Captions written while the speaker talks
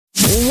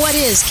What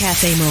is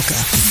Cafe Mocha?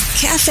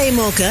 Cafe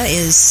Mocha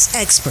is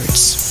experts,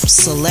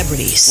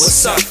 celebrities.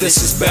 What's up?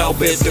 This is Belle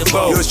Biv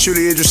DeVoe. Yours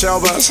truly, Idris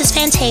Elba. This is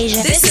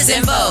Fantasia. This is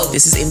En Vogue.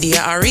 This is India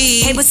Ari.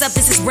 Hey, what's up?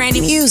 This is Brandy.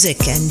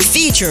 Music and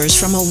features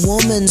from a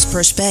woman's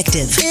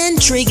perspective.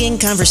 Intriguing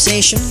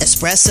conversation,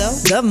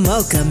 espresso, the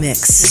Mocha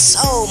Mix.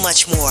 So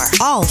much more.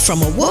 All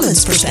from a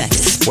woman's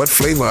perspective. What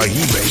flavor are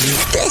you, baby?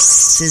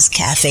 This is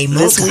Cafe Mocha.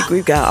 This week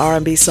we've got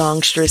R&B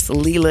songstress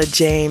Leela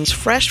James,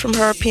 fresh from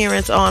her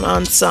appearance on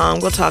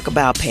Unsung. We'll talk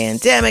about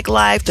pandemic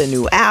life, the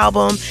new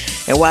album,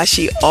 and why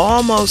she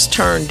almost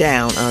turned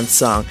down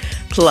Unsung.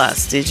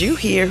 Plus, did you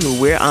hear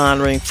who we're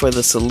honoring for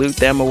the Salute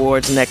Them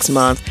Awards next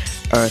month?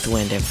 Earth,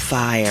 Wind &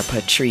 Fire,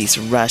 Patrice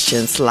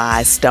Rushen,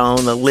 Sly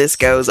Stone, the list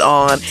goes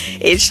on.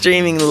 It's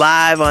streaming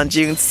live on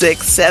June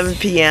 6th, 7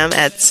 p.m.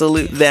 at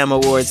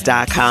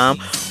salutethemawards.com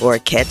or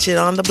catch it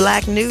on the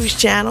Black News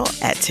Channel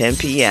at 10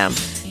 p.m.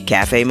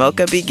 Cafe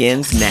Mocha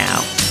begins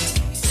now.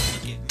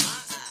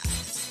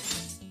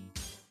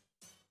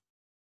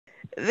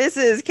 This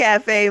is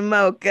Cafe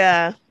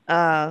Mocha,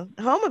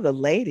 home of the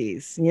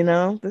ladies. You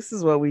know, this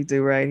is what we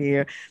do right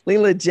here.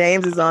 Leela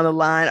James is on the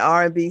line,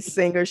 R&B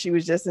singer. She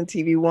was just in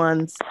TV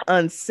One's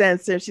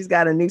Uncensored. She's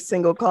got a new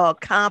single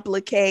called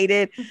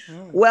Complicated.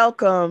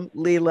 Welcome,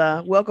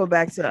 Leela. Welcome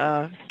back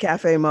to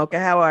Cafe Mocha.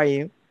 How are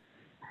you?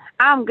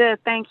 I'm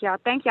good. Thank y'all.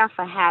 Thank y'all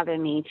for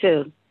having me,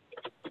 too.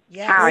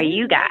 Yes. How are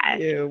you guys?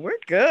 We're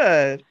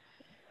good.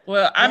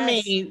 Well, I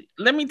mean,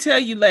 let me tell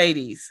you,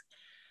 ladies,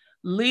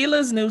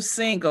 Leela's new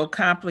single,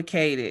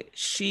 Complicated,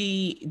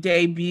 she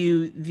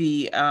debuted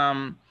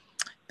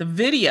the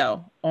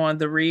video on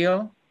The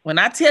Real. When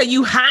I tell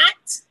you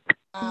hot,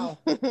 oh.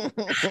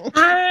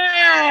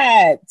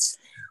 hot.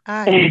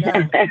 I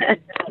know.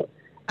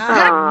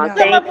 How did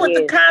you come up with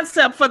the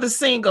concept for the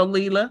single,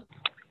 Leela?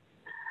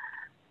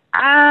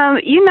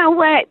 You know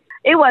what?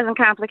 It wasn't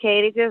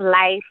complicated, just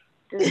life,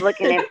 just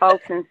looking at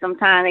folks, and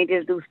sometimes they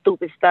just do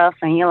stupid stuff,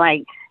 and you're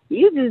like,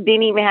 you just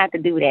didn't even have to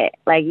do that.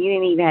 Like, you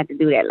didn't even have to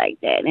do that like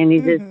that. And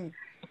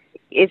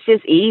it's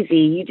just easy.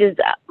 You just,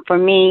 for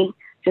me,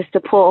 just to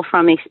pull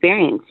from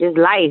experience, just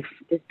life,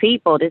 just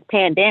people, this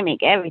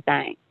pandemic,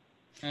 everything.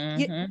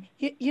 Mm-hmm.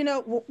 You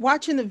know,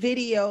 watching the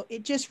video,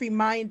 it just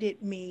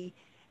reminded me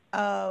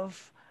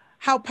of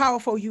how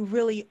powerful you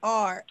really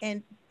are.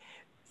 And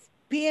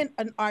being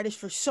an artist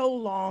for so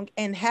long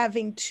and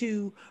having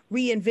to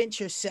reinvent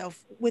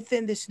yourself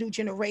within this new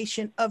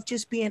generation of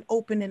just being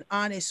open and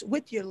honest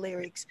with your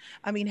lyrics.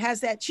 I mean,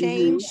 has that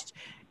changed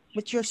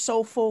with your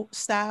soulful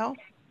style?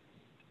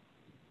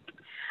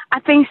 I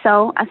think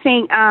so. I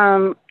think,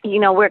 you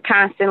know, we're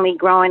constantly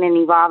growing and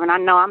evolving. I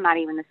know I'm not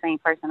even the same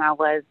person I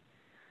was,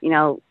 you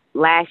know,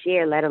 last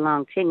year, let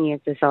alone 10 years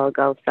or so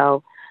ago.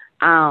 So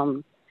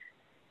I'm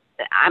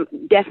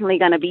definitely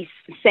going to be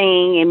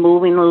singing and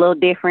moving a little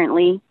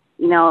differently.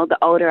 You know, the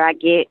older I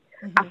get,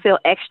 I feel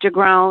extra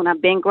grown.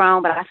 I've been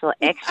grown, but I feel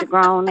extra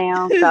grown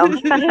now. So,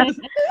 you know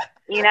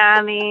what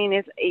I mean?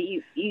 It's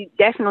you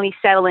definitely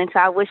settle into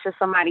I wish that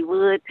somebody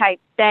would type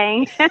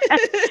thing.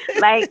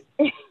 Like,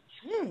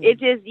 it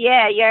just,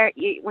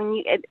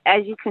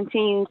 as you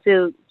continue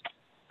to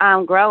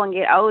grow and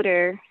get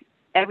older,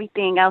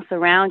 everything else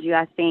around you,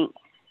 I think,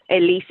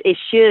 at least it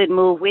should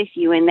move with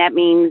you. And that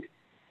means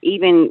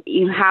even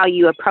how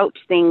you approach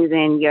things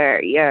and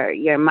your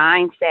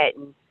mindset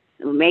and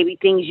maybe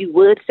things you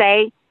would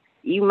say,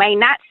 you may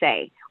not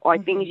say, or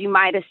things you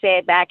might have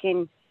said back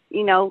in,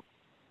 you know,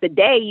 the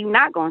day you're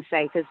not going to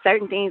say, because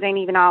certain things ain't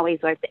even always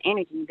worth the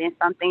energy. Then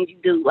some things you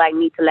do like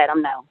need to let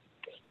them know.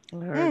 I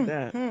heard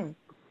that.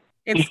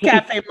 It's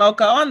Cafe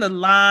Mocha on the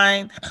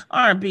line,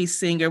 R&B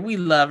singer. We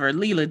love her,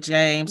 Leela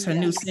James. Her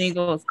new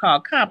single is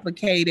called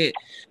Complicated.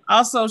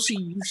 Also,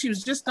 she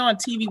was just on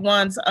TV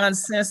One's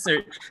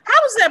Uncensored.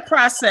 How was that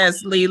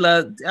process,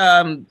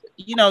 Leela?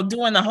 You know,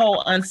 doing the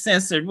whole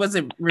Uncensored. Was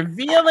it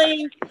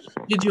revealing?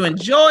 Did you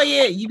enjoy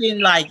it? You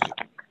didn't like it?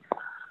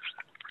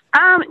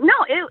 No,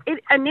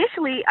 it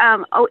initially,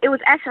 it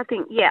was actually, I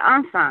think,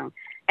 Unsung.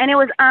 And it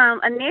was,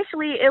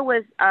 initially, it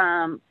was,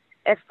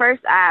 at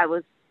first I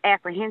was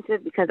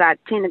apprehensive because I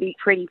tend to be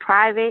pretty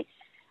private,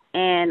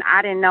 and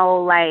I didn't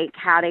know, like,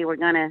 how they were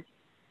going to,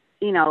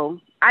 you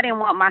know, I didn't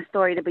want my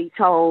story to be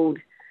told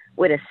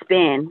with a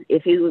spin.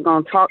 If he was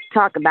going to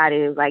talk about it,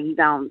 it was like, you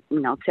don't,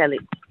 you know, tell it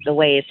the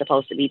way it's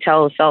supposed to be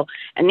told. So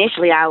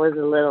initially I was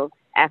a little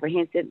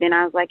apprehensive. Then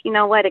I was like, you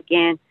know what,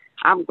 again,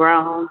 I'm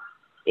grown.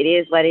 It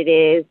is what it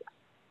is.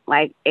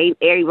 Like,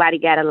 everybody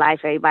got a life,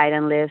 everybody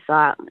done live. So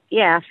I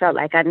felt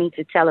like I need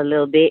to tell a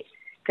little bit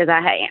because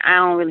I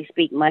don't really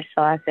speak much.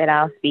 So I said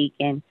I'll speak,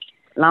 and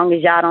as long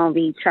as y'all don't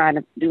be trying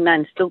to do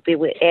nothing stupid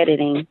with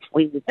editing,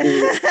 we would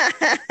do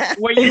it.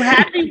 Were you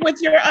happy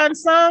with your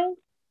Unsung?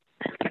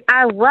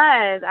 I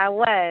was. I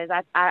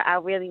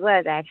really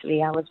was,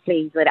 actually. I was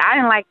pleased. But I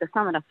didn't like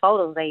some of the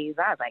photos they used.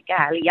 I was like,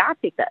 golly, y'all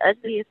picked the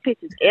ugliest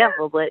pictures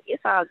ever, but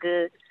it's all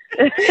good.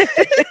 That's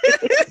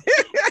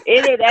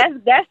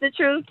the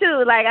truth,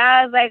 too. Like,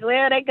 I was like,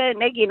 well, they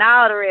getting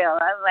all the real.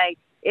 I was like,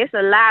 it's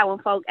a lie when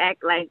folk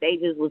act like they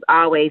just was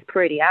always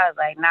pretty. I was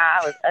like, nah,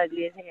 I was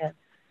ugly as hell.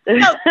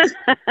 No,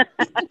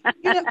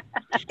 you know,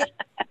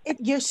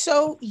 you're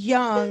so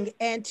young,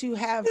 and to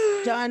have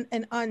done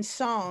an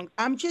unsung,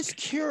 I'm just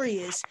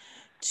curious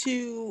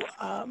to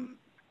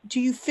do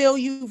you feel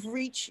you've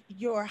reached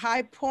your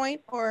high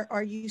point, or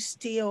are you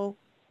still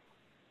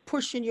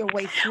pushing your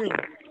way through?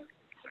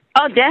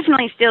 Oh,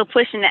 definitely still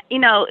pushing that.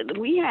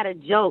 We had a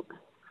joke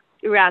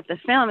throughout the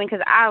filming because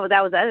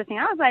that was the other thing.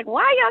 I was like,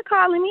 why y'all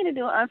calling me to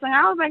do unsung?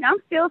 I was like, I'm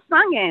still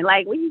singing.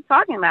 Like, what are you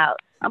talking about?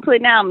 I'm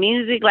putting out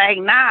music. Like,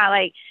 nah,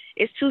 like,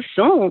 it's too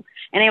soon.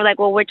 And they were like,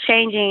 well, we're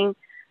changing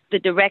the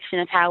direction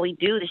of how we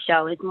do the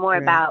show. It's more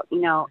about,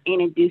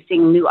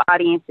 introducing new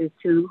audiences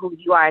to who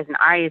you are as an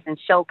artist and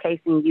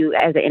showcasing you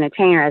as an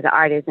entertainer, as an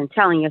artist, and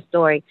telling your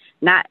story,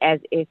 not as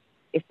if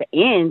it's the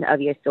end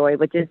of your story,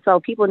 but just so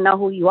people know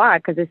who you are.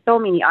 Because there's so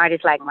many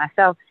artists like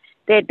myself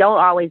that don't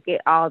always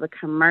get all the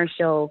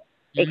commercial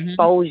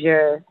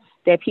exposure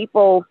that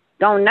people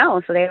don't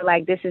know. So they're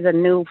like, this is a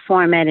new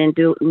format and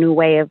new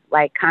way of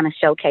like kind of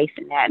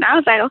showcasing that. And I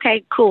was like,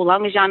 okay, cool.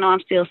 Long as y'all know I'm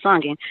still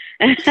singing.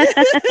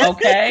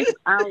 Okay.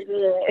 I'm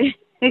good.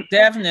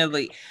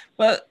 Definitely.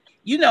 But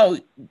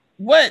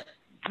what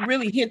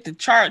really hit the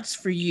charts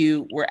for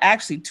you were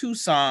actually two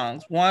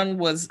songs. One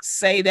was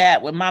Say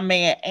That with my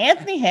man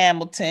Anthony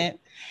Hamilton.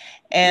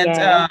 And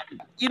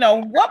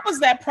what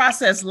was that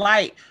process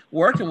like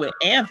working with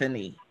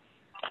Anthony?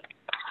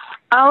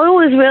 Oh,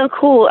 it was real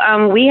cool.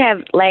 We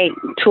have like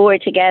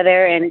toured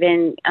together and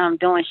been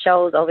doing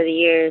shows over the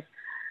years.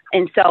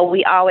 And so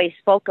we always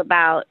spoke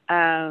about,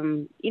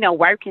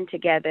 working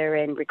together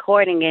and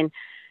recording, and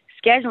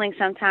scheduling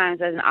sometimes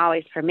doesn't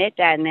always permit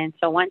that. And then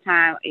so one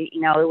time, it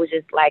was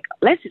just like,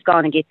 let's just go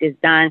on and get this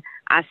done.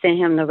 I sent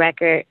him the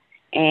record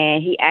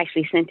and he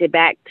actually sent it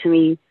back to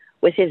me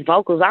with his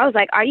vocals. I was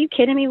like, are you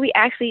kidding me? We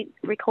actually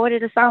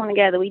recorded a song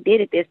together. We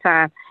did it this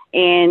time.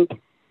 And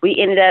we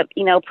ended up,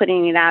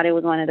 putting it out. It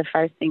was one of the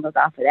first singles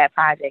off of that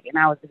project. And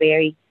I was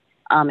very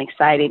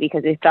excited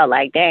because it felt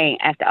like, dang,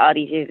 after all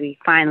these years, we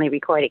finally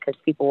recorded, because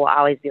people will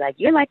always be like,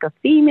 you're like a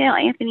female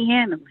Anthony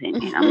Hamilton.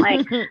 And I'm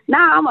like,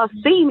 nah, I'm a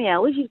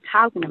female. What are you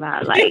talking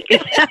about? Like,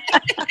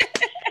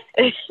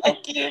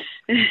 Thank you.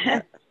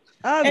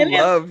 I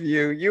love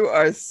you. You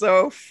are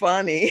so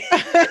funny.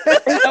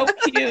 So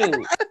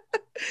cute.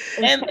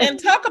 And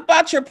talk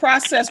about your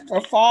process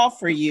for Fall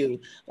For You.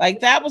 Like,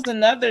 that was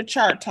another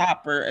chart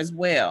topper as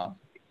well.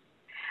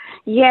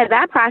 Yeah,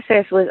 that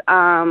process was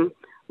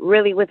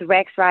really with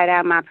Rex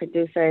Rideout, my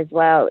producer as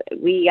well.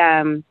 We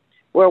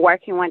were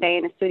working one day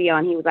in the studio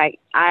and he was like,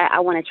 I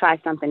want to try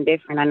something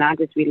different, and I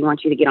just really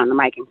want you to get on the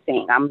mic and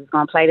sing. I'm just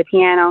going to play the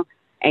piano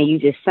and you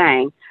just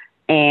sing.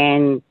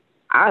 And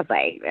I was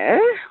like,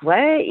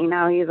 what? He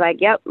was like,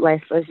 yep,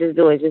 let's just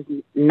do it. Just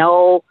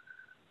no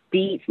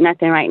beats,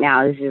 nothing right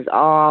now. This is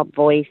all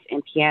voice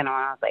and piano.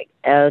 And I was like,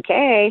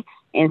 okay.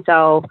 And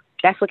so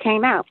that's what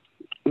came out.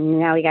 And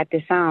now we got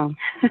this song.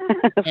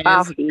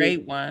 It's a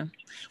great one.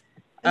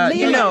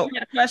 You had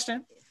a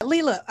question?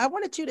 Leela, I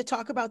wanted you to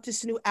talk about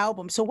this new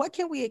album. So what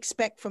can we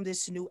expect from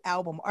this new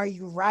album? Are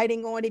you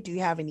writing on it? Do you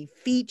have any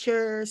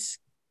features?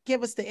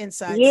 Give us the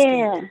inside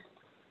scoop.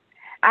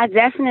 I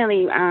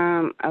definitely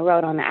I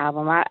wrote on the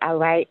album. I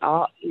write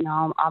all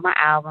my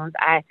albums.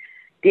 I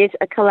did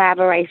a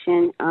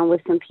collaboration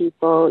with some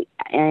people,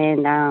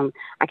 and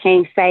I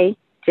can't say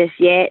just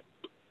yet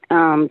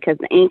because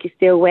the ink is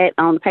still wet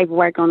on the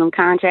paperwork on them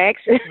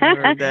contracts. I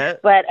heard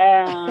that. But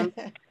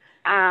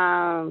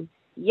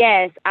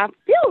yes, I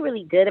feel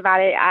really good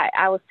about it.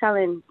 I was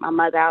telling my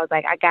mother, I was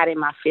like, I got in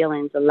my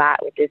feelings a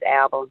lot with this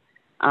album,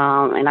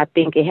 and I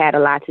think it had a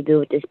lot to do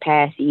with this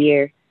past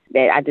year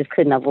that I just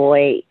couldn't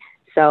avoid.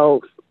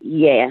 So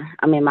yeah,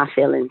 I'm in my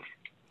feelings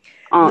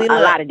on Leela,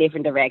 a lot of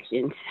different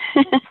directions.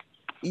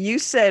 You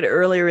said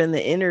earlier in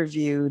the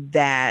interview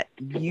that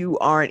you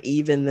aren't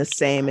even the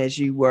same as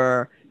you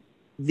were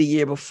the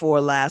year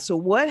before last. So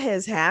what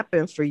has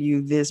happened for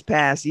you this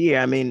past year?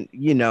 I mean,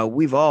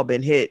 we've all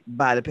been hit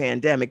by the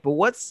pandemic, but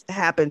what's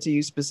happened to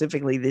you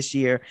specifically this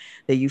year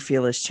that you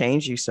feel has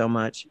changed you so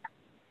much?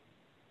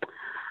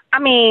 I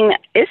mean,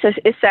 it's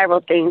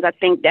several things. I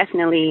think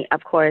definitely,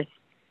 of course,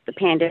 the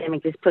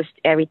pandemic just pushed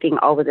everything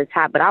over the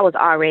top, but I was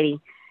already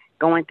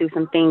going through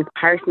some things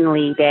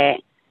personally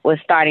that was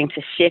starting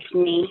to shift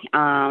me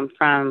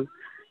from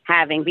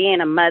being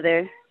a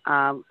mother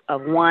of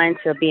one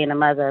to being a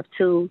mother of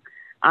two,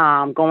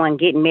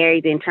 getting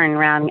married, then turning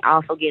around and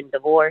also getting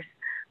divorced,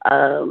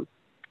 and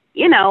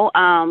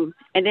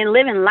then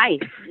living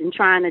life and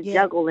trying to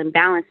juggle and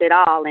balance it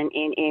all, and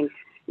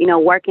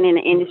working in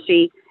the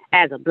industry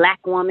as a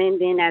Black woman,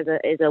 then as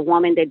a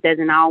woman that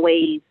doesn't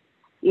always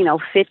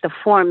fit the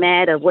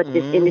format of what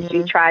this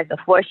industry tries to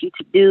force you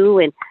to do,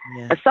 and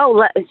so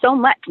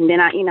much. And then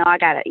I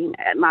got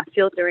my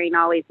filter ain't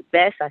always the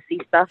best. I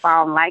see stuff I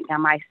don't like. I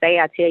might say,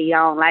 I tell you I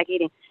don't like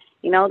it,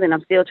 and then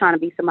I'm still trying to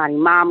be somebody's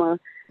mama,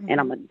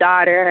 and I'm a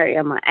daughter, and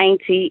I'm an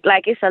auntie.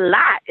 Like, it's a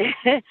lot.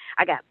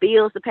 I got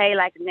bills to pay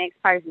like the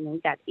next person, and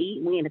we got to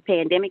eat. We in the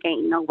pandemic,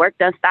 ain't work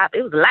done stop.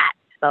 It was a lot.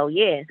 So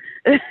yeah.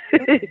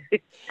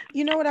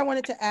 You know what I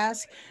wanted to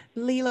ask,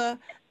 Leela?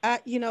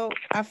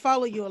 I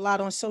follow you a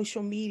lot on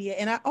social media,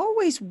 and I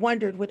always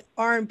wondered with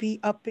R&B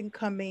up and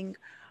coming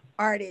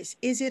artists,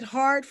 is it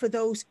hard for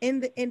those in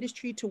the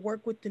industry to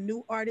work with the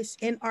new artists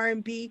in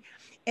R&B,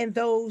 and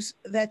those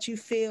that you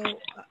feel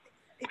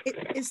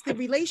is the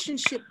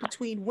relationship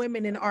between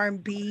women and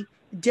R&B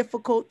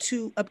difficult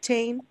to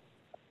obtain?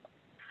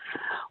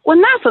 Well,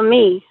 not for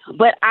me,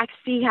 but I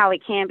see how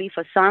it can be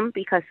for some,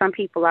 because some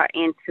people are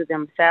into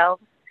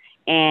themselves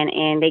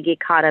and they get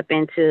caught up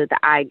into the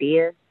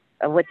idea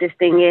of what this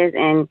thing is,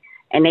 and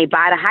they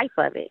buy the hype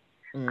of it.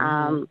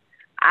 Mm-hmm.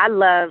 I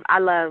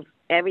love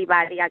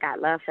everybody. I got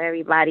love for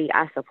everybody.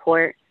 I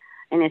support,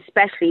 and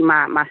especially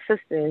my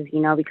sisters,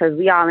 because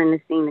we all in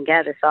this thing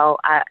together. So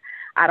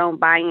I don't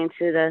buy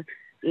into the,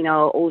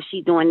 oh,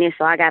 she doing this,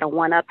 so I got to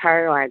one up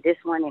her, or this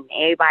one, and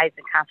everybody's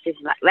in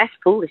competition. Like, that's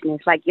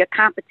foolishness. Like, your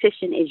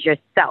competition is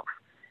yourself.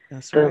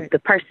 That's right. The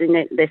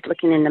person that's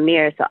looking in the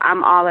mirror. So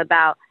I'm all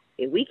about,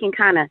 if we can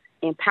kind of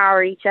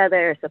empower each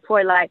other or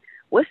support, like,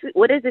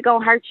 what is it going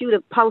to hurt you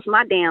to post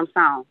my damn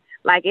song?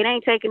 Like, it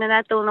ain't taking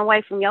nothing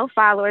away from your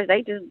followers.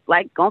 They just,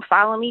 like, going to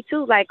follow me,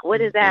 too. Like, what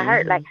does that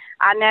hurt? Like,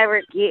 I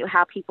never get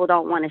how people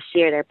don't want to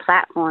share their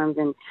platforms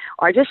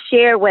or just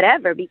share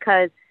whatever,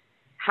 because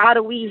how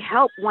do we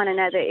help one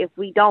another if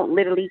we don't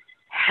literally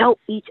help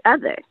each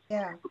other?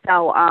 Yeah.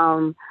 So,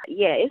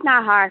 it's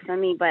not hard for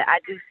me, but I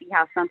do see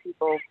how some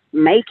people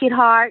make it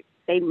hard.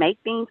 They make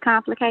things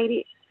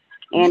complicated.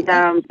 And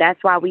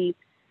that's why we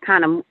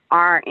kind of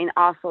are in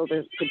also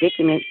the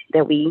predicament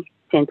that we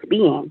tend to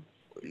be in.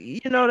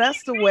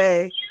 That's the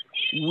way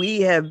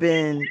we have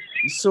been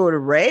sort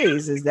of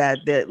raised, is that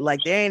like,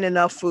 there ain't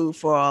enough food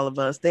for all of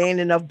us. There ain't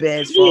enough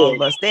beds for all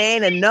of us. There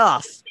ain't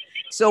enough.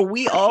 So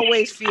we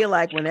always feel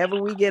like whenever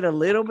we get a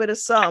little bit of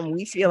something,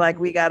 we feel like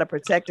we got to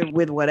protect it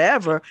with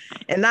whatever.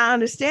 And not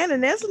understanding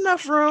there's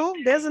enough room,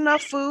 there's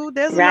enough food,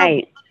 there's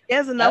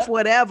enough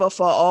whatever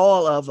for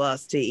all of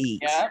us to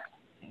eat.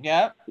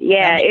 Yep.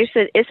 Yeah,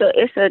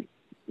 it's a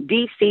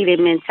deep-seated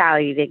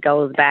mentality that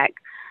goes back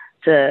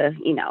to,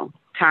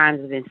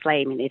 times of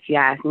enslavement, if you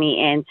ask me.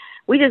 And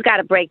we just got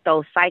to break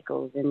those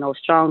cycles and those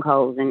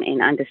strongholds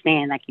and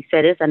understand, like you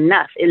said, it's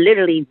enough. It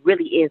literally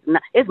really is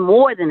enough. It's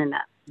more than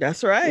enough.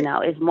 That's right.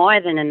 It's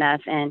more than enough.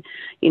 And,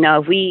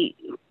 if we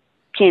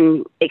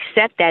can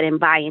accept that and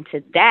buy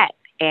into that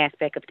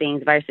aspect of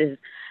things versus,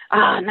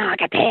 oh, no, I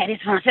got to have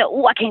this for myself.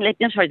 Oh, I can't let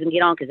this person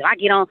get on, because if I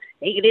get on,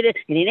 they get it.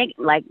 And then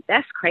like,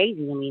 that's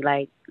crazy to me.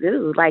 Like,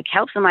 dude, like,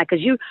 help somebody.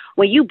 Because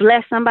when you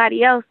bless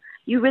somebody else,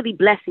 you really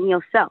blessing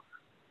yourself.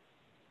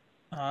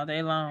 All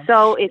day long.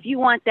 So if you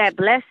want that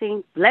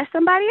blessing, bless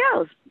somebody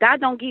else.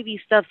 God don't give you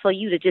stuff for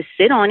you to just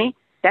sit on it.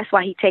 That's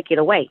why he take it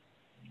away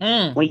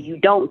when you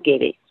don't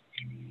get it.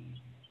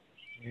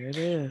 Here it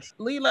is.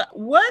 Leela,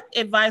 what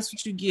advice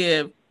would you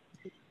give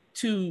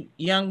to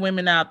young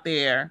women out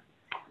there,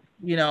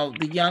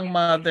 the young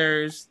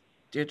mothers,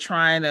 they're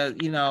trying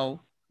to,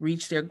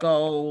 reach their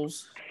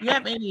goals? Do you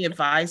have any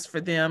advice for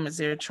them as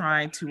they're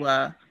trying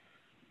to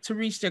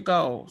reach their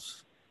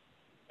goals?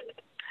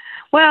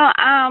 Well,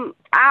 I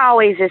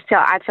always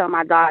tell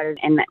my daughters,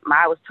 and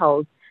I was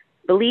told,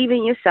 believe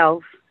in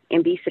yourself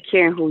and be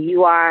secure in who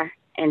you are,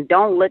 and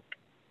don't look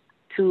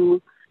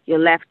to your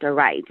left or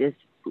right. Just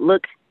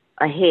look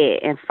ahead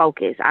and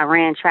focus. I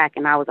ran track,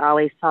 and I was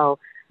always told,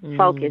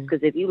 focus,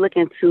 because if you look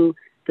into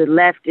the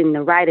left and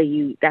the right of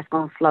you, that's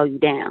going to slow you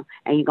down,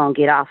 and you're going to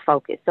get off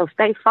focus. So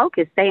stay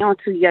focused. Stay on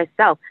to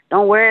yourself.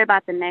 Don't worry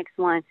about the next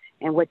one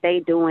and what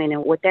they're doing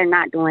and what they're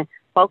not doing.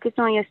 Focus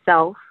on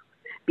yourself.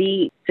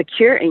 Be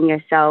secure in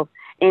yourself,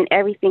 and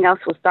everything else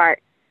will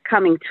start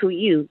coming to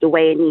you the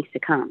way it needs to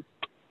come.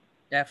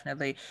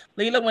 Definitely.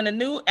 Leela, when a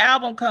new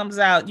album comes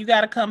out, you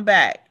got to come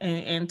back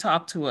and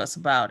talk to us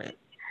about it.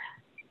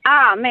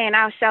 Oh, man,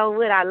 I'll show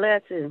would. I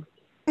love to.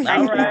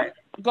 All right.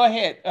 Go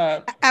ahead.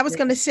 I was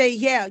going to say,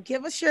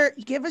 give us your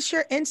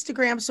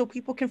Instagram so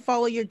people can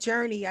follow your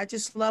journey. I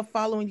just love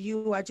following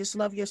you. I just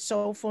love your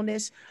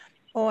soulfulness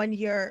on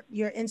your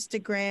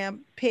Instagram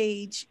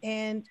page.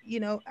 And,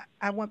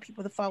 I want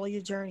people to follow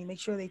your journey. Make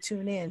sure they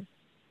tune in.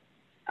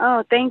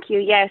 Oh, thank you.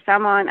 Yes,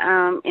 I'm on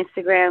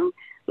Instagram,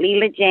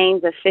 Leela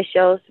James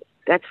Official.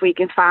 That's where you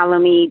can follow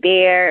me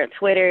there.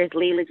 Twitter is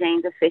Leela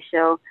James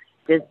Official.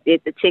 Just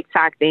did the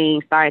TikTok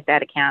thing, started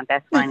that account.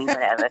 That's funny,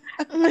 whatever.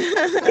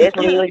 It's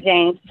Leela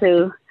James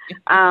too.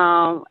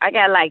 I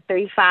got like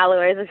 3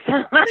 followers or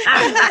something.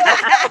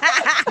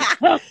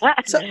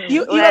 So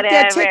you up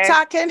there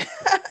TikToking?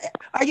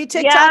 Are you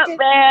TikToking? Yeah,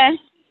 man.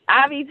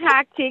 I'll be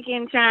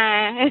ticking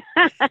trying.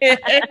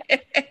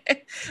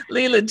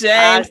 Leela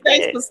James,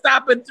 thanks for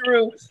stopping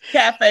through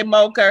Cafe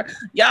Mocha.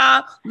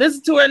 Y'all,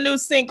 listen to her new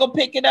single,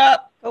 Pick It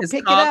Up. It's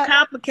called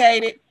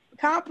Complicated.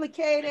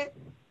 Complicated.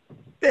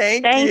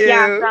 Thank you.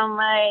 Y'all so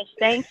much.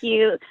 Thank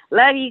you.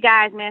 Love you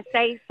guys, man.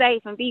 Stay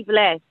safe and be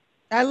blessed.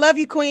 I love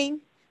you,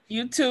 Queen.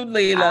 You too,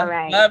 Leela. All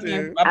right. Love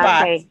you.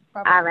 Bye-bye. Okay.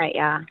 Bye-bye. All right,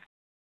 y'all.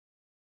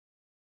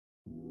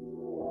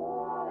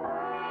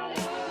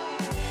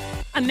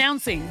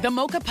 Announcing the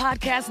Mocha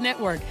Podcast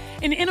Network.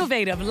 an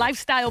innovative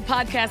lifestyle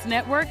podcast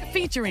network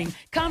featuring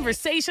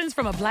conversations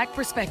from a Black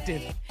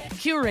perspective.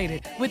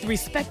 Curated with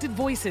respected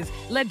voices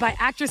led by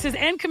actresses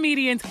and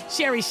comedians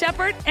Sherry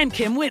Shepherd and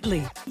Kim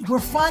Whitley. We're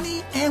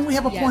funny and we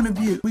have a point of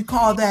view. We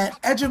call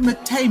that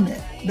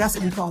edutainment. That's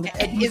what we call it.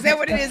 Is that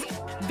what it is?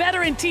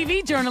 Veteran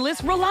TV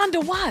journalist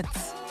Rolanda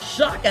Watts.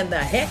 Shocking the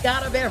heck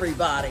out of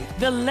everybody.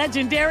 The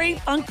legendary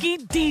Funky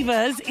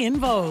Divas in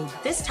Vogue.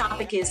 This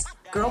topic is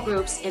girl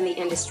groups in the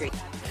industry.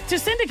 To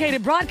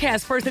syndicated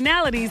broadcast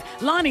personalities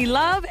Lonnie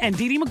Love and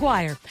Dee Dee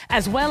McGuire,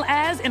 as well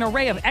as an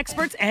array of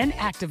experts and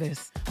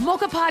activists.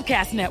 Mocha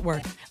Podcast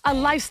Network, a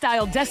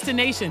lifestyle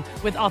destination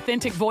with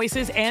authentic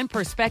voices and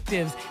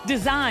perspectives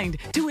designed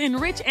to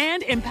enrich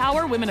and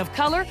empower women of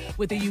color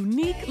with a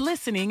unique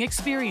listening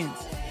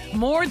experience.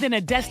 More than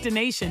a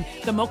destination,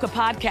 the Mocha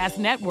Podcast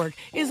Network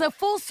is a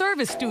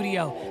full-service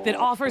studio that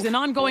offers an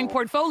ongoing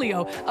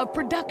portfolio of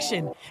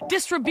production,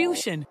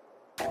 distribution,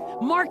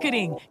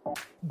 marketing,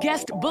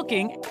 guest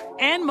booking,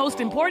 and most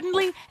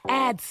importantly,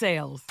 ad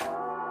sales.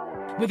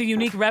 With a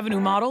unique revenue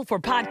model for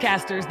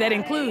podcasters that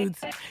includes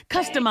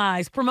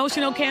customized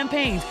promotional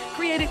campaigns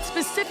created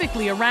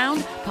specifically around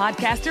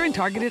podcaster and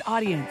targeted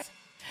audience,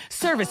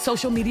 service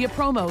social media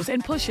promos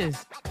and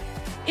pushes,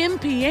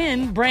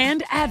 MPN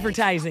brand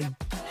advertising,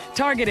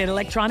 targeted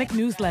electronic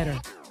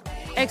newsletter,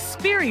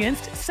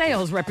 experienced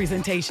sales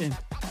representation.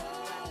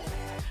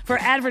 For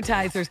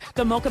advertisers,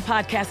 the Mocha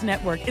Podcast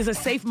Network is a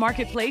safe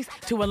marketplace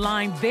to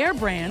align their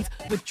brands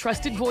with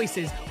trusted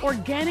voices,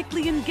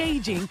 organically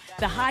engaging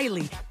the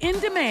highly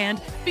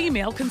in-demand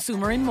female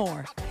consumer and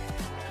more.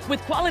 With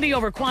quality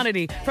over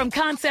quantity, from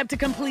concept to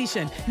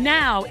completion,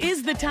 now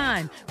is the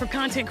time for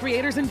content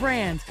creators and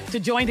brands to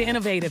join the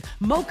innovative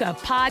Mocha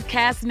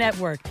Podcast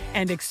Network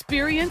and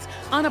experience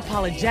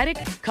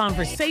unapologetic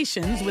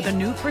conversations with a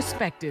new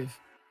perspective.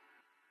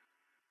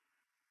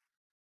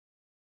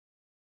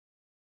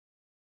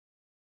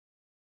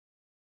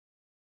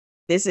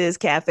 This is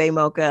Cafe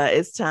Mocha.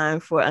 It's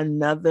time for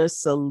another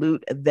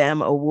Salute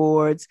Them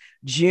Awards,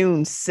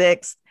 June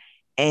 6th.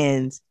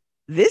 And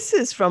this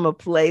is from a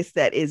place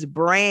that is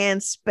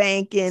brand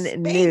spanking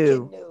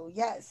new.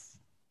 Yes.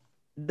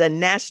 The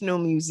National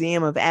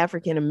Museum of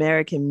African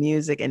American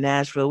Music in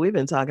Nashville. We've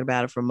been talking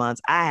about it for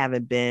months. I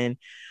haven't been,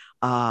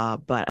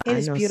 but it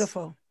is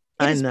beautiful.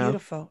 It is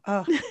beautiful.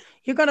 Oh,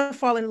 you're gonna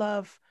fall in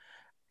love.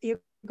 You're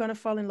gonna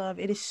fall in love.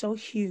 It is so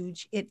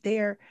huge.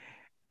 They're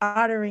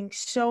honoring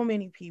so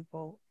many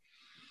people.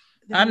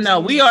 I know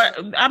we are.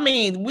 I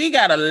mean, we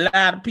got a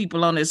lot of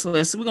people on this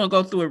list. So we're going to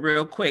go through it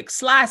real quick.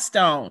 Sly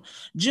Stone,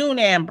 June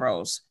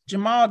Ambrose,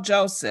 Jamal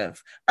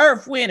Joseph,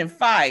 Earth, Wind and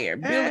Fire,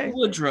 Billy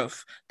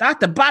Woodruff,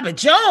 Dr. Bobby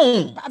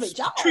Jones,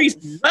 Patrice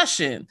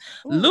Rushen,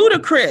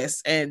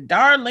 Ludacris, and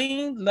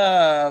Darlene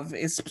Love.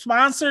 Is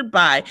sponsored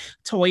by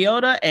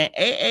Toyota and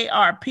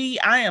AARP.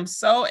 I am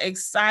so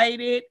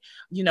excited.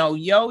 You know,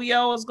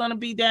 Yo-Yo is going to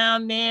be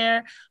down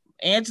there.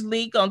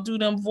 Angelique gonna do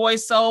them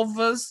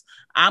voiceovers.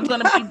 I'm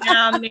gonna be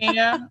down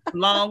there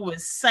along with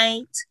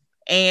Saint,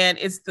 and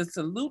it's the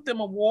Salute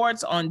Them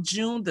Awards on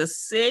June the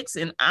 6th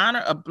in honor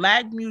of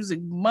Black Music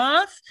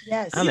Month.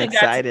 Yes, I'm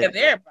excited. Got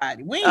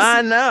everybody. We ain't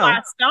seen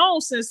Sly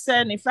Stone since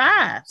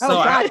 '75, so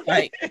I'm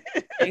like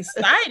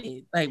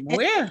excited. Like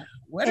where?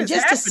 What and is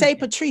just happening? To say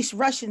Patrice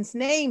Rushen's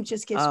name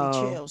just gives me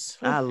chills.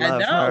 I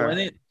love her.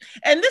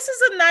 And this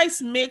is a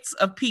nice mix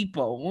of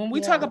people. When we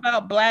talk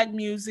about Black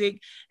music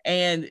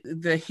and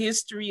the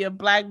history of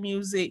Black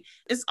music,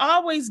 it's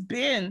always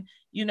been,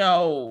 you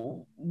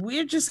know,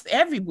 we're just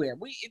everywhere.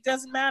 It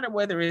doesn't matter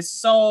whether it's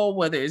soul,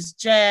 whether it's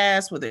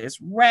jazz, whether it's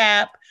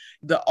rap,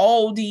 the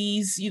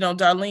oldies, you know,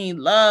 Darlene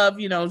Love,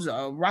 you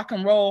know, Rock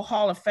and Roll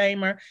Hall of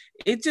Famer.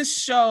 It just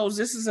shows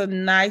this is a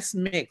nice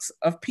mix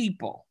of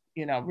people.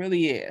 You know,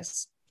 really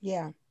is.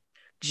 Yeah.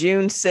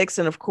 June 6th.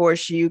 And of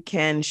course, you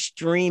can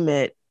stream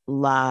it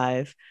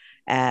live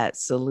at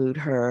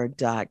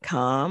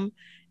saluteher.com.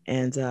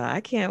 And I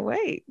can't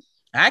wait.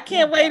 I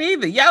can't wait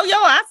either. Yo,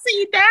 I'll see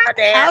you down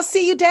there. I'll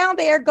see you down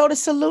there. Go to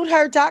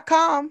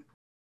saluteher.com.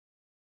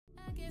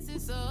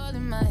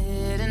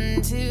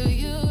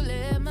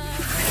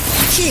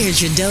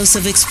 Here's your dose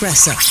of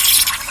espresso.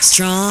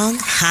 Strong,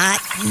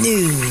 hot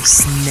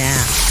news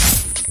now.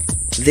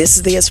 This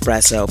is the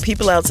Espresso.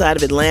 People outside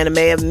of Atlanta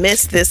may have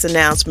missed this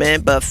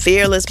announcement, but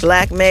fearless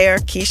Black Mayor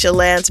Keisha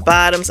Lance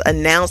Bottoms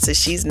announced that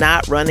she's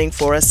not running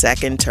for a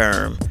second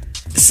term.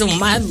 So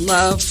my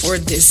love for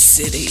this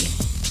city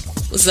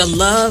was a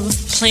love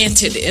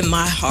planted in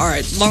my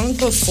heart long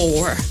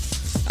before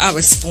I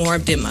was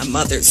formed in my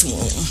mother's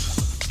womb.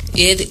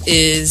 It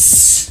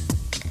is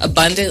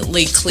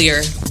abundantly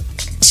clear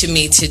to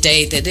me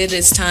today that it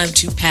is time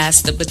to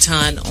pass the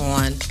baton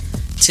on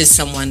to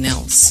someone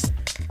else.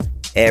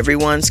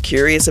 Everyone's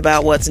curious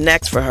about what's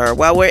next for her.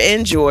 While we're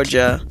in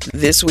Georgia,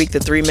 this week the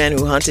 3 men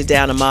who hunted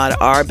down Ahmaud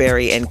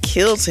Arbery and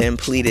killed him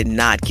pleaded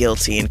not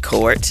guilty in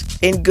court.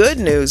 In good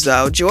news,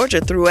 though, Georgia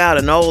threw out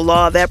an old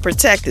law that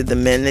protected the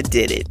men that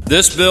did it.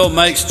 This bill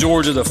makes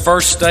Georgia the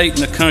first state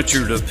in the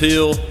country to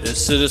appeal its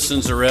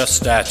citizens arrest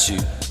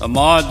statute.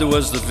 Ahmaud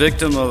was the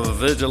victim of a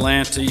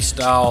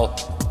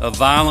vigilante-style of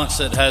violence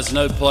that has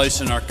no place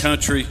in our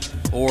country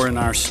or in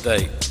our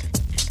state.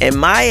 And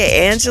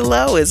Maya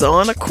Angelou is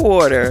on a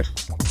quarter.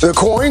 The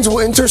coins will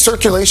enter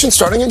circulation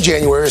starting in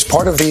January as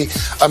part of the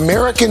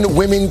American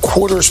Women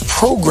Quarters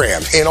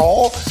program. In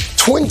all,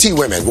 20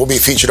 women will be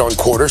featured on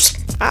quarters.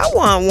 I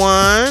want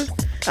one.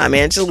 I'm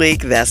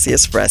Angelique. That's the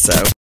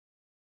Espresso.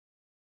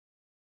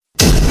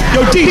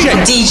 Yo,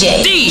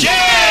 DJ!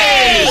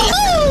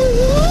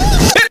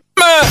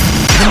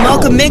 The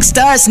Mocha Mix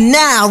starts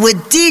now with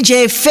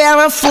DJ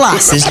Farrah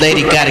Floss. This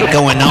lady got it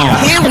going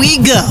on. Here we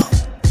go.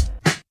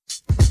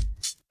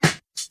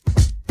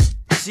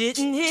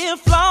 Sitting here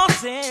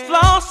flossing,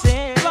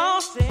 flossing,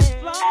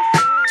 flossing,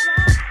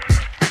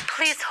 flossing.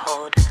 Please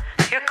hold.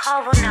 Your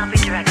call will now be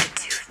directed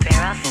to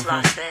Farrah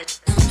Flossett.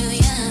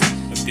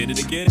 I did it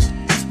again.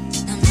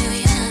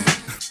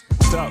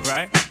 Talk,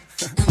 right?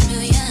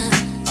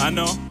 I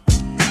know.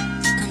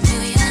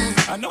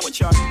 I know what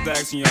y'all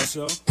asking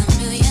yourself.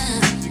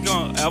 Is it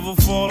gonna ever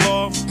fall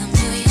off?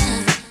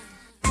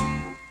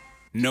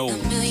 No.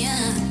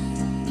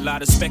 A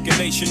lot of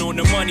speculation on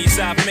the monies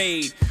I've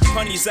made,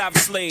 honeys I've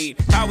slayed.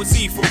 How is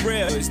he for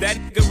real? Is that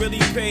nigga really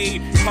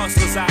paid?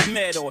 Hustlers I've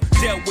met or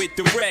dealt with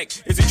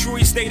direct. Is it true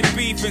he stayed in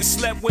beef and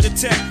slept with a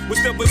tech?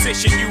 What's the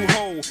position you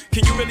hold?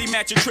 Can you really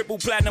match a triple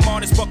platinum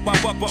artist buck by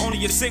buck, but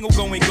only a single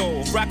going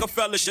gold?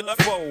 Rockefeller should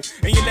left fold,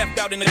 and you left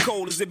out in the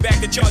cold. Is it back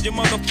to charge your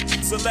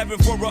motherfuckers 11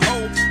 for a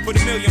O? For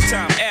the millionth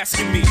time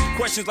asking me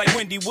questions like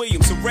Wendy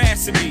Williams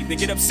harassing me. They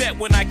get upset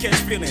when I catch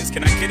feelings.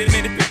 Can I get a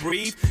minute to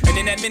breathe? And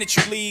in that minute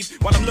you leave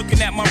while I'm looking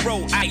at my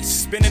road, ice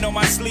spinning on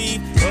my sleeve.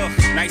 Ugh,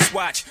 nice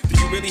watch. Do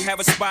you really have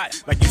a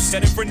spot like you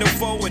said in front of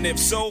foe? And if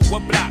so,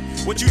 what block?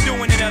 What you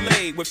doing in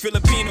LA with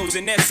Filipinos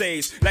and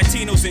essays,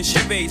 Latinos and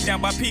Chevys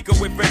down by Pico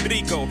with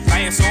Federico?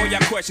 I answer all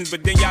y'all questions,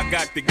 but then y'all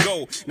got to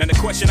go. Now the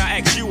question I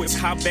ask you is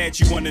how bad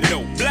you wanna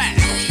know. Black.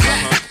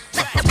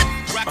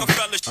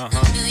 Rockefeller.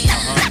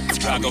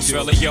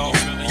 Rockefeller, y'all.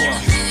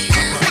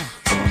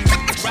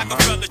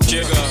 Rockefeller,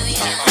 jigger.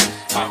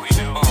 How we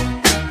do?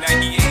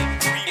 98.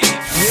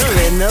 You're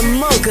in the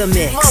Mocha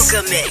Mix.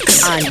 Mocha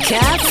Mix on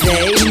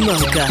Cafe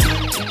Mocha.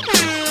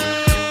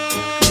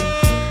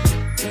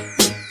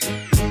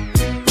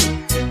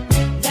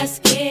 Let's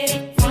get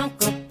it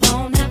crunk up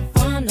on that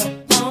fun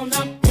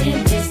up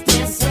in this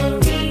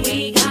dancery.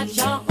 We got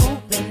y'all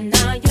open,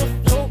 now you're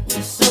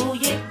floating, so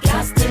you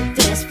got to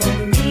dance for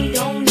me.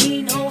 Don't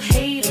need no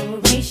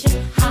hateration,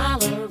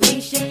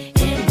 holleration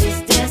in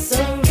this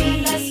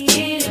dancery. Let's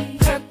get it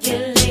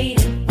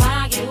percolating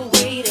while you're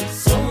waiting,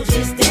 so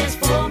just dance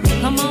for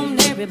me. Come on,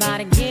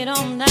 everybody, get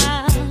on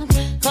now,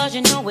 'cause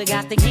you know we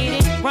got to get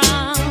it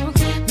wrong.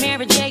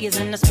 Mary J is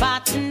in the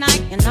spot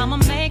tonight, and I'ma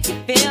make you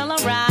feel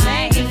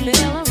alright.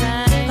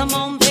 Come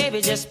on,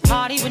 baby, just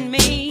party with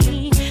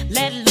me.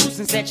 Let loose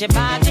and set your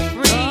body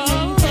free.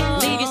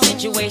 Leave your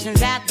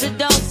situations at the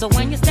door, so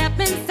when you step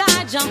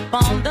inside, jump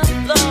on the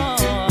floor.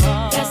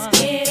 Let's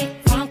get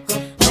it crunk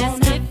up, let's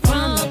get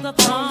crunk up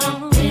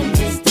on in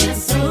this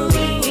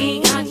dancery. We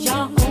got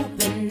y'all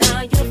open,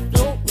 now you're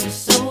floating,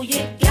 so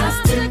you got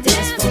to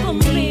dance for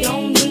me.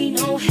 Don't need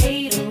no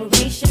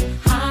hateration,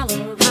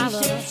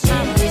 holleration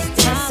in this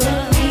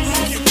dancery.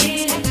 Let's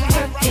get it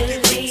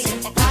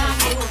percolating, while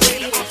you're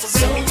waiting,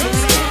 so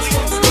just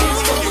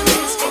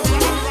dance for me.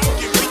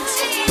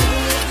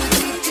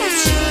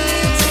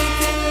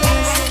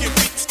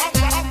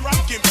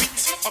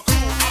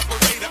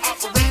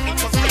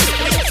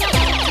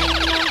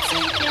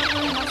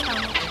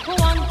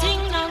 One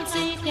thing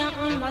Nancy can't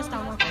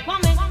understand. What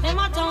make them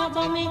a talk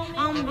about me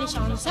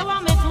ambition? So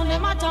what make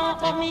them a talk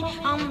about me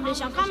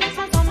ambition? Come if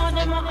some of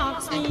them a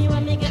ask me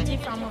where me get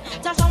it from.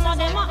 So some of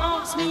them a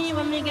ask me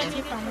where me get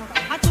it from.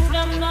 I told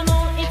them no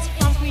it's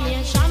from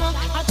creation.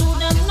 I told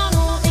them no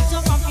it's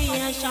from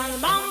creation.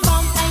 Bam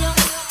bam hey yo,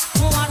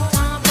 what a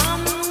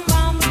bam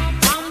bam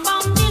bam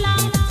bam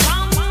dilang,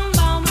 bam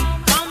bam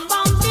bam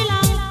bam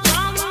dilang,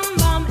 bam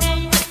bam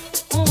hey,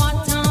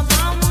 what a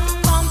bam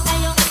bam hey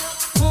yo,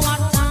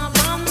 what a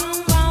bam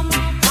bam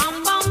bam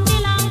bam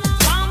dilang,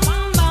 bam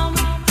bam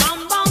bam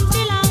bam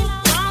dilang,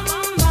 bam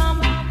bam.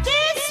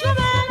 This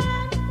woman.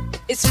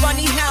 It's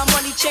funny how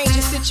money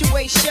changes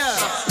situation.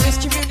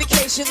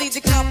 Miscommunication leads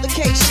to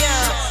complication.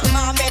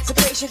 My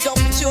emancipation don't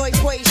fit your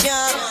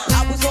equation.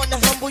 I was on the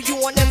humble, you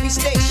on every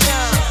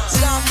station.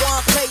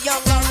 Someone play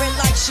young, learn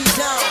like she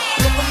done.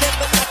 Look,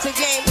 remember not to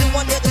game, you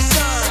under the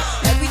sun.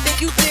 Everything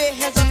you did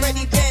has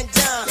already been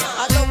done.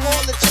 I know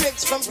all the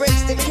tricks from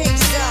bricks to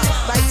Kingston.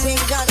 My team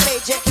done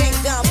Major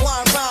Kingdom,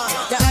 one run.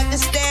 Now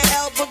understand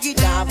El Boogie,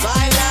 not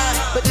violent.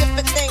 But if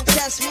a thing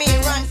test me,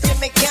 run to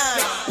me gun.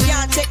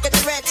 Y'all take a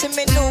threat to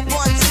me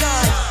newborn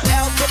son.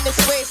 Elf in this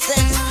way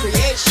since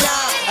creation.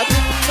 A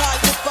group of God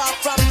you far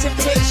from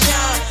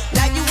temptation.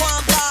 Now you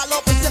want ball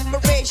over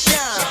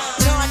separation.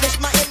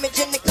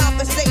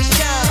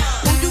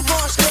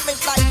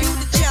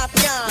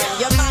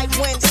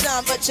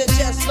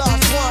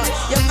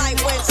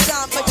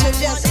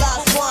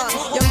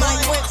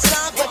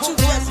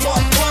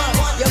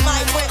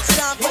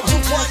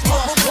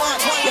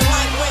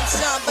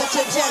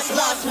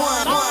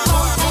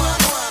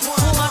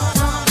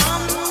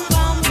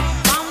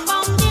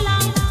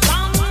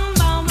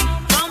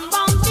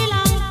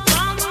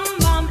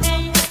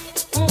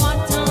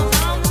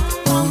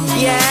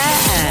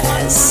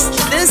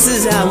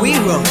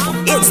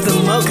 tomorrow. It's the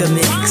Mocha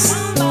Mix.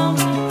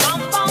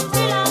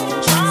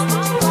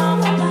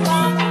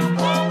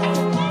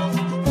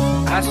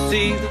 I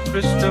see the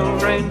crystal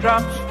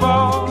raindrops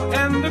fall,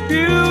 and the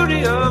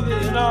beauty of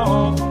it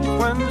all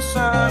when the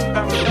sun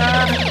comes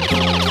shining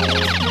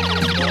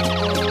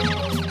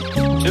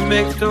to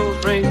make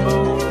those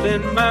rainbows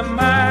in my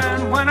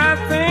mind. When I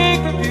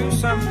think of you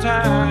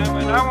sometime,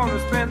 and I want to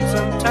spend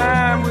some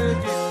time with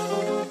you,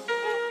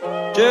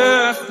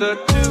 just the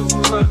two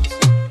of us.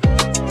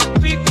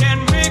 We can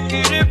make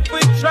it if we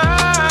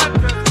try.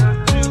 Just the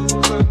two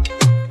of us.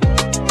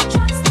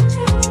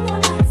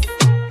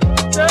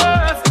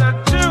 Just the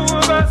two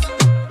of us.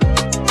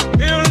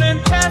 Building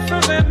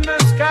castles in the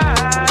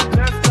sky.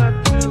 Just the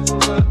two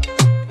of us.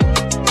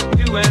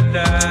 You and I.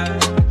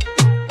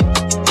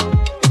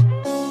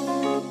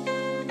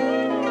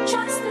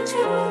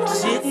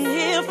 Sitting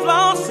here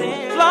flossing,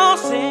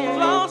 flossing,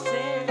 flossing.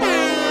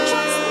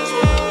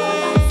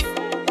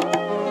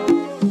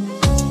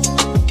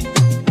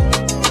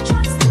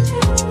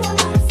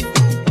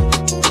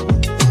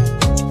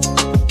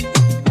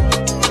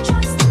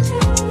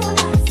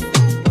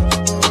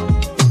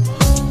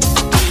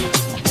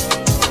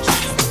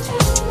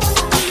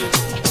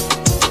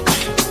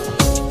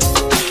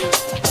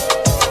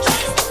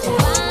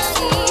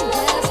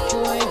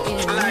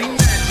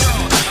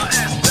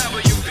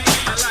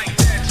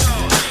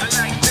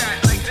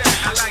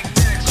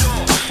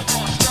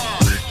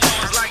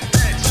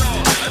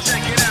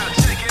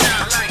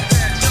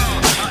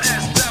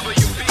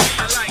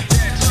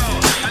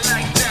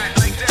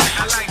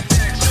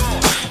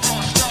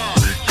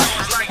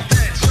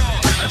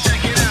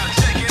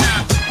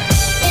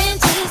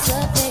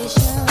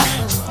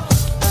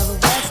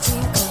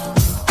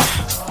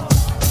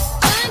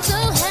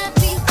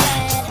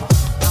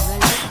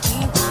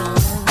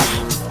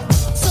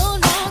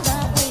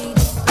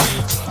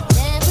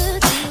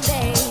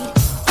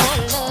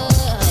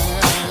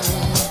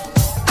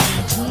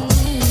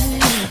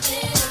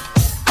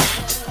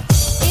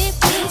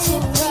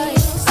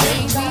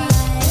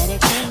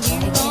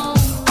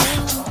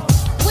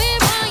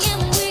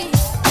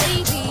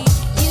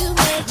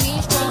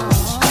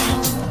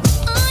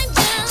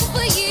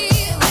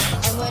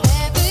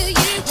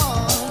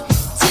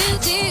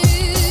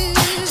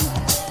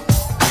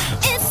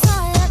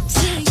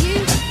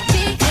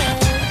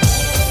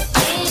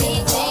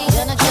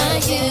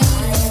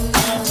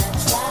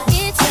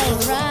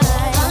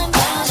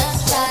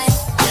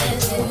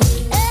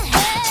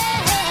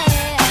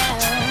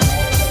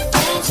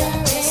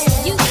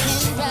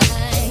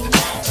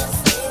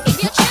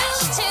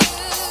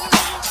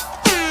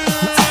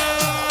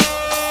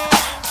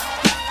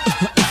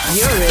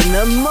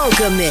 The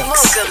Mocha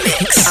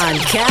Mix, on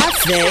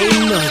Cafe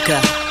Mocha.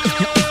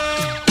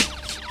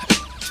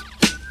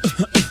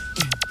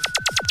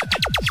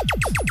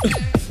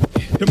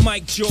 The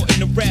Mike Jordan,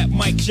 the rap,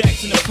 Mike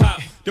Jackson, the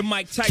pop. The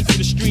Mike Tyson,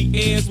 the street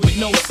airs with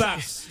no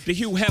socks. The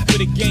Hugh Hefner,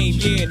 the game,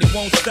 yeah, and it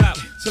won't stop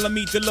till I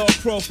meet the Lord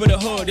Pro for the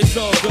hood. It's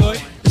all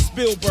good. It's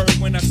Spielberg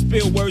when I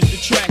spill words to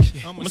track.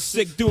 I'm a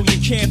sick dude, you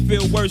can't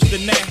feel worse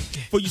than that.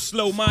 For you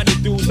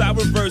slow-minded dudes, I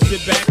reverse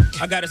it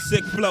back. I got a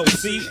sick flow,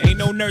 see? Ain't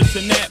no nurse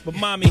in that. But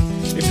mommy,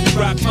 if you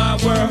rock my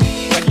world,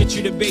 I get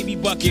you the baby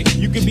bucket.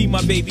 You can be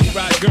my baby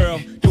rock girl.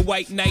 The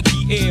white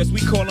Nike Airs, we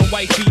call them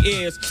wifey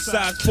Airs.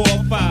 Size 4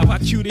 or 5, how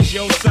cute is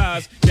your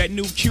size? That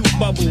new cute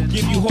bubble,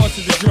 give you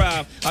horses to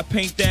drive. I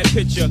paint that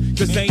picture,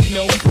 cause ain't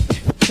no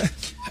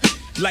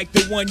like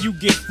the one you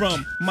get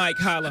from Mike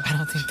Holler. I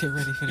don't think they're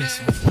ready for this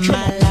one.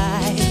 My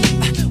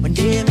life will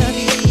never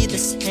be the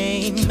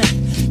same.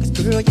 Cause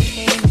girl, you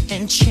came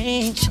and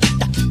changed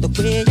the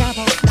way I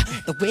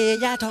walk, the way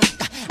I talk.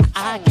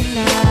 I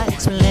cannot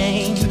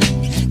explain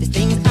the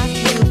things I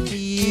feel for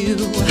you.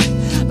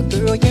 But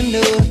girl, you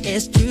know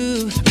it's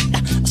true.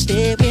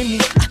 Stay with me,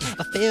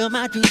 fulfill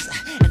my dreams,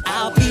 and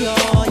I'll be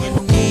all you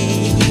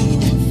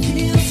need.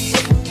 Feels so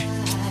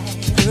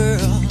right,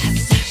 girl.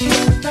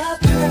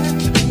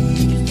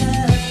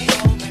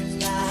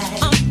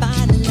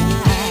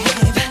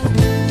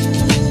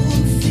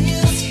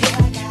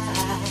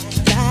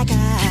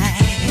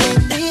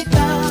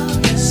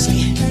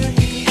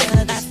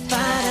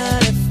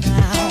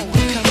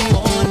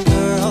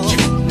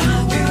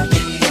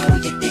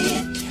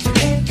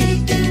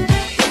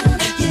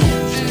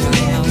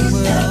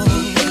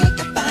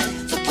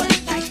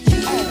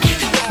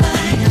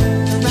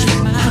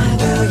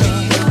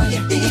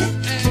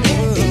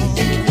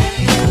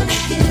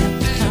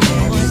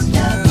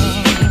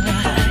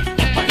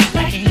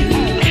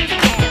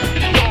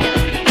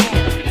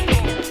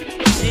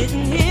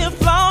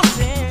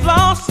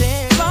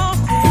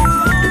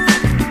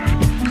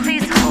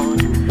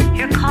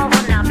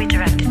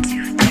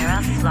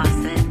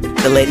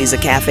 The ladies of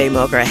Cafe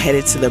Mocha are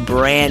headed to the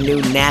brand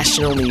new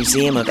National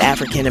Museum of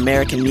African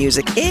American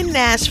Music in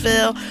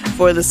Nashville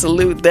for the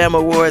Salute Them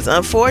Awards.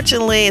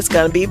 Unfortunately, it's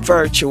going to be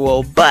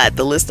virtual, but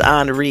the list of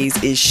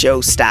honorees is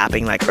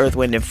show-stopping, like Earth,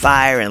 Wind &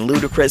 Fire and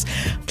Ludacris.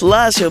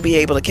 Plus, you'll be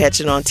able to catch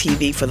it on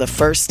TV for the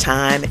first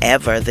time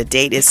ever. The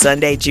date is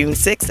Sunday, June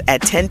 6th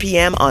at 10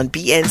 p.m. on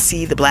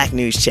BNC, the Black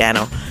News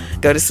Channel.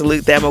 Go to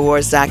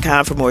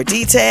SaluteThemAwards.com for more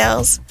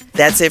details.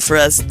 That's it for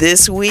us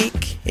this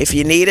week. If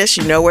you need us,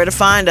 you know where to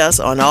find us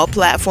on all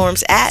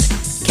platforms at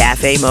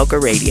Cafe Mocha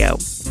Radio.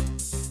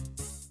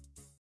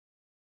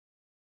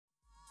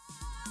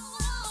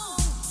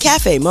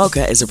 Cafe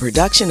Mocha is a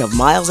production of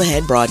Miles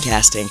Ahead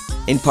Broadcasting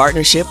in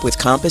partnership with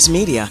Compass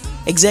Media.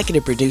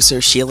 Executive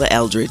producer Sheila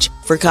Eldridge.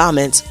 For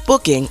comments,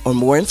 booking, or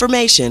more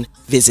information,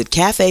 visit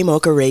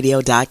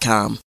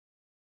cafemocharadio.com.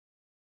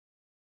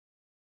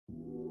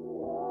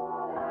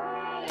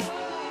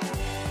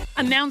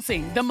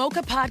 Announcing the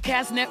Mocha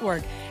Podcast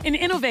Network, an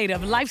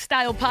innovative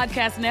lifestyle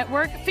podcast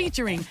network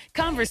featuring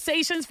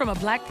conversations from a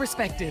Black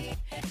perspective.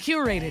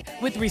 Curated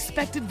with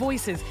respected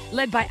voices,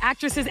 led by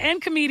actresses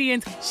and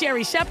comedians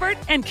Sherry Shepard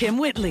and Kim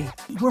Whitley.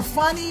 We're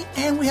funny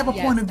and we have a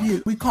point of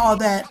view. We call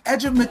that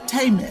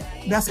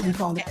edutainment. That's what we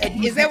call it.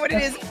 Is that what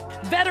it is?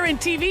 Veteran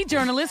TV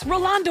journalist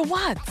Rolanda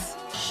Watts.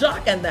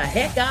 Shocking the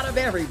heck out of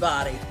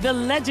everybody. The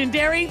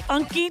legendary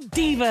Funky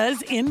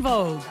Divas in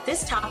Vogue.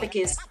 This topic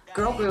is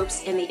girl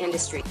groups in the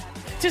industry.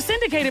 To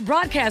syndicated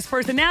broadcast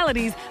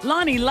personalities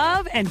Lonnie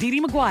Love and Dee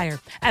Dee McGuire,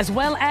 as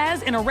well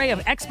as an array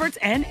of experts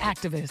and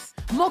activists.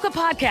 Mocha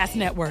Podcast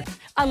Network,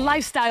 a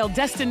lifestyle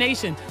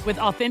destination with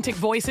authentic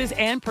voices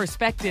and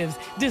perspectives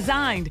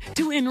designed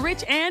to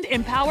enrich and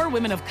empower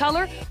women of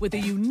color with a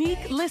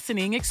unique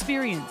listening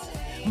experience.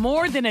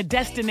 More than a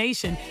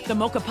destination, the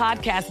Mocha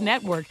Podcast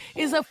Network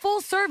is a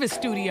full-service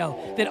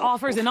studio that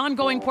offers an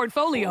ongoing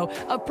portfolio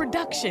of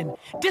production,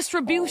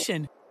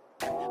 distribution,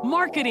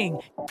 marketing,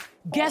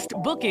 guest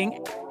booking,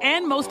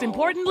 and most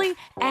importantly,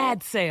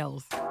 ad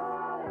sales.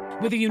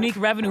 With a unique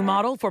revenue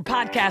model for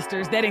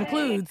podcasters that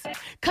includes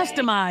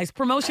customized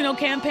promotional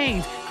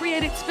campaigns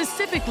created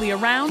specifically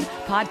around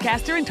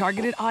podcaster and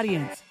targeted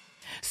audience,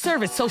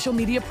 service social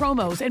media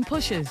promos and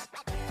pushes,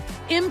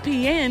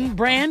 MPN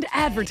brand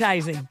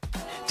advertising,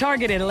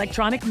 targeted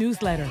electronic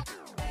newsletter,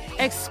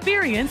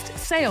 experienced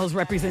sales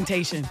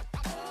representation.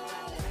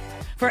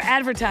 For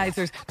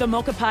advertisers, the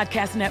Mocha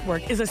Podcast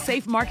Network is a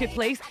safe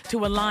marketplace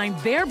to align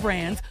their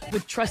brands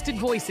with trusted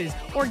voices,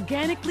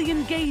 organically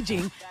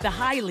engaging the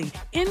highly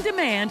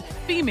in-demand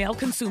female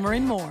consumer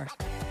and more.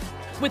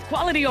 With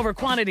quality over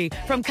quantity,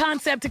 from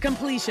concept to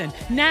completion,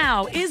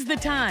 now is the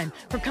time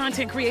for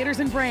content creators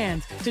and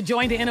brands to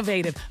join the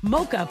innovative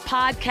Mocha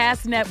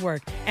Podcast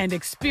Network and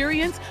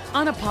experience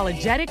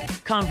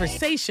unapologetic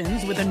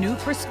conversations with a new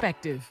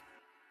perspective.